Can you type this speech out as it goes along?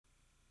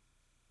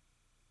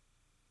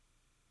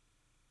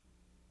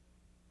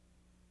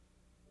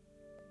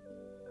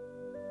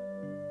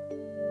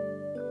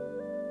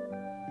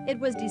It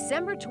was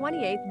December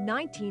 28,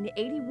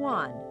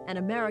 1981, and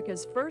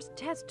America's first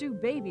test tube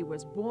baby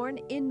was born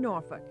in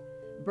Norfolk.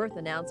 Birth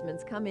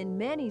announcements come in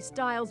many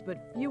styles,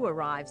 but few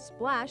arrive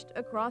splashed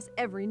across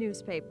every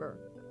newspaper.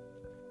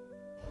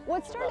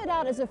 What started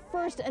out as a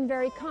first and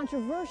very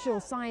controversial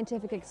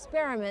scientific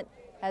experiment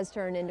has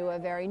turned into a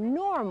very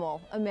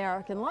normal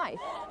American life.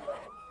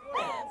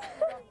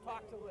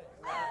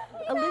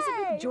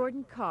 Elizabeth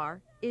Jordan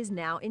Carr is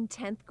now in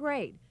 10th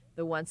grade.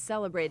 The once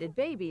celebrated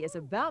baby is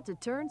about to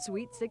turn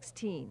sweet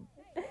 16.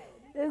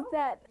 Is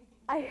that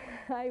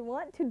I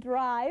want to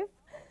drive.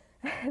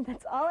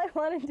 That's all I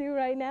want to do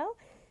right now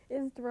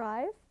is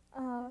drive,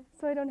 so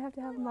I don't have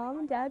to have mom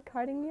and dad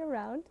carting me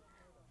around.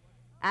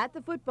 At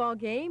the football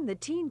game, the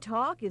teen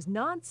talk is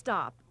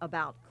nonstop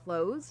about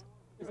clothes.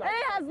 It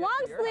has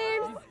long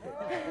sleeves,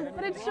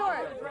 but it's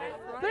short.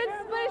 But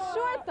it's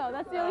short, though.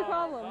 That's the only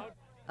problem.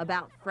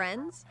 About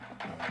friends.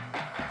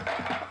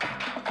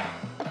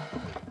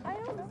 I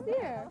don't see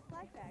her.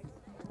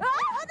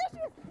 Oh, there she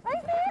is! I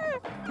see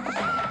her!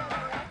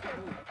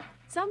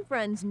 Some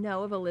friends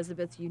know of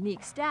Elizabeth's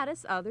unique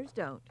status, others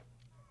don't.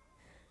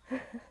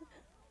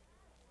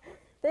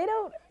 They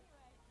don't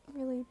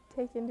really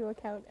take into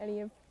account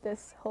any of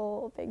this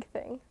whole big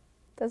thing.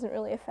 It doesn't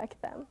really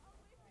affect them.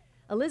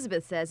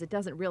 Elizabeth says it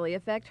doesn't really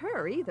affect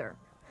her either.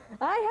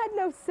 I had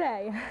no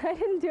say. I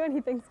didn't do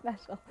anything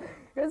special.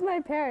 It was my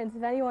parents.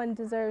 If anyone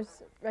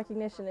deserves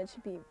recognition, it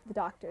should be the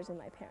doctors and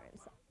my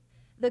parents.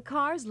 The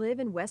Carrs live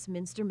in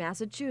Westminster,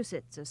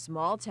 Massachusetts, a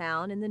small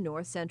town in the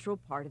north-central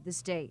part of the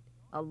state,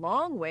 a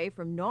long way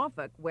from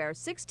Norfolk, where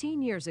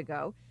 16 years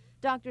ago,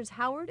 Doctors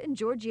Howard and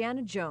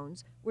Georgiana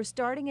Jones were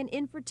starting an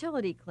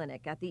infertility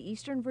clinic at the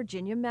Eastern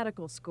Virginia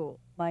Medical School.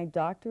 My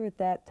doctor at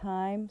that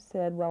time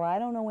said, well, I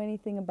don't know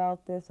anything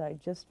about this. I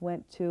just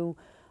went to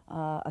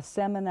a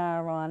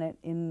seminar on it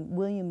in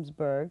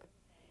Williamsburg,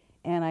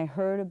 and I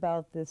heard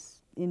about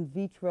this in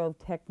vitro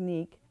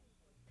technique.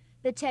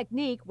 The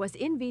technique was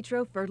in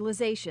vitro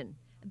fertilization.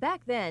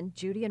 Back then,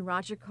 Judy and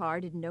Roger Carr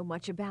didn't know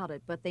much about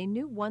it, but they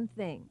knew one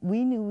thing.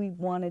 We knew we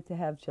wanted to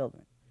have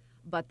children.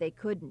 But they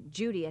couldn't.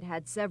 Judy had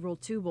had several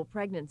tubal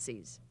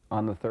pregnancies.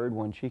 On the third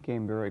one, she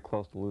came very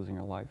close to losing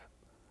her life.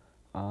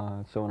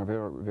 So in a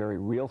very, very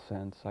real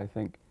sense, I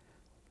think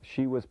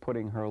she was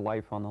putting her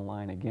life on the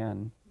line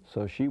again.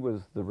 So she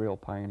was the real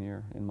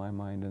pioneer in my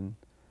mind, and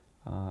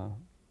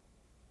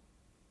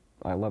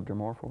I loved her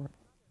more for it.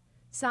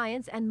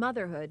 Science and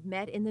motherhood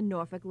met in the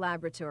Norfolk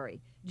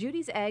laboratory.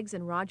 Judy's eggs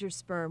and Roger's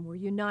sperm were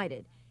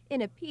united,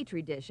 in a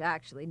petri dish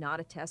actually, not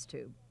a test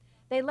tube.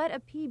 They let a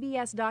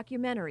PBS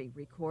documentary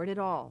record it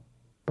all.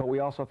 But we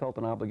also felt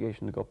an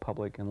obligation to go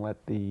public and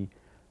let the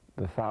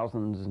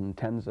thousands and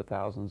tens of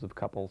thousands of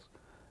couples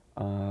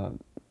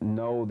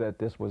know that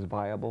this was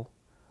viable,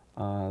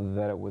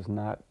 that it was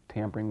not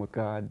tampering with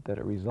God, that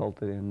it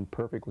resulted in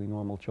perfectly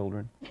normal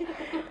children.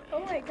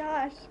 Oh my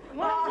gosh.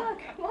 Mom,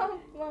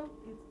 look. Mom.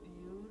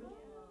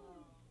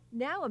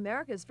 Now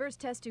America's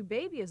first test tube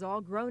baby is all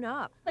grown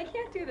up. I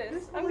can't do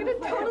this. I'm gonna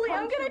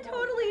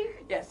totally.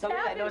 Yes,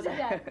 somebody that knows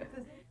that.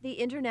 The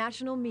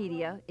international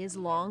media is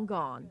long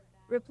gone,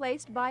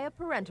 replaced by a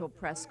parental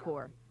press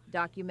corps,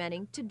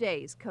 documenting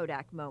today's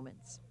Kodak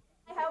moments.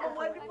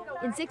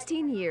 In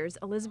 16 years,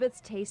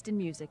 Elizabeth's taste in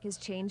music has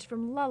changed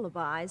from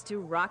lullabies to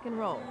rock and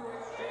roll.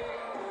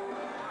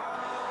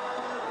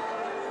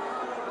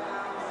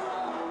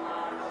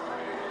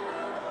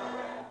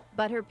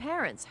 But her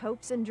parents'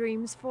 hopes and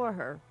dreams for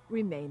her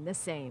remain the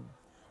same.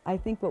 I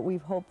think what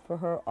we've hoped for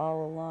her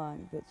all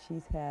along, that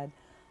she's had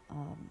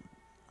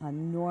a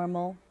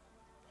normal,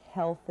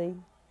 healthy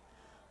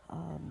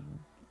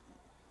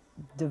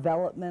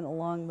development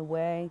along the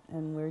way,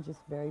 and we're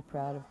just very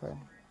proud of her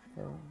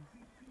for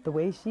the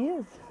way she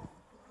is.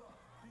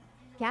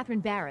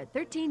 Kathryn Barrett,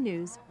 13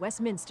 News,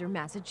 Westminster,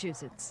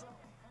 Massachusetts.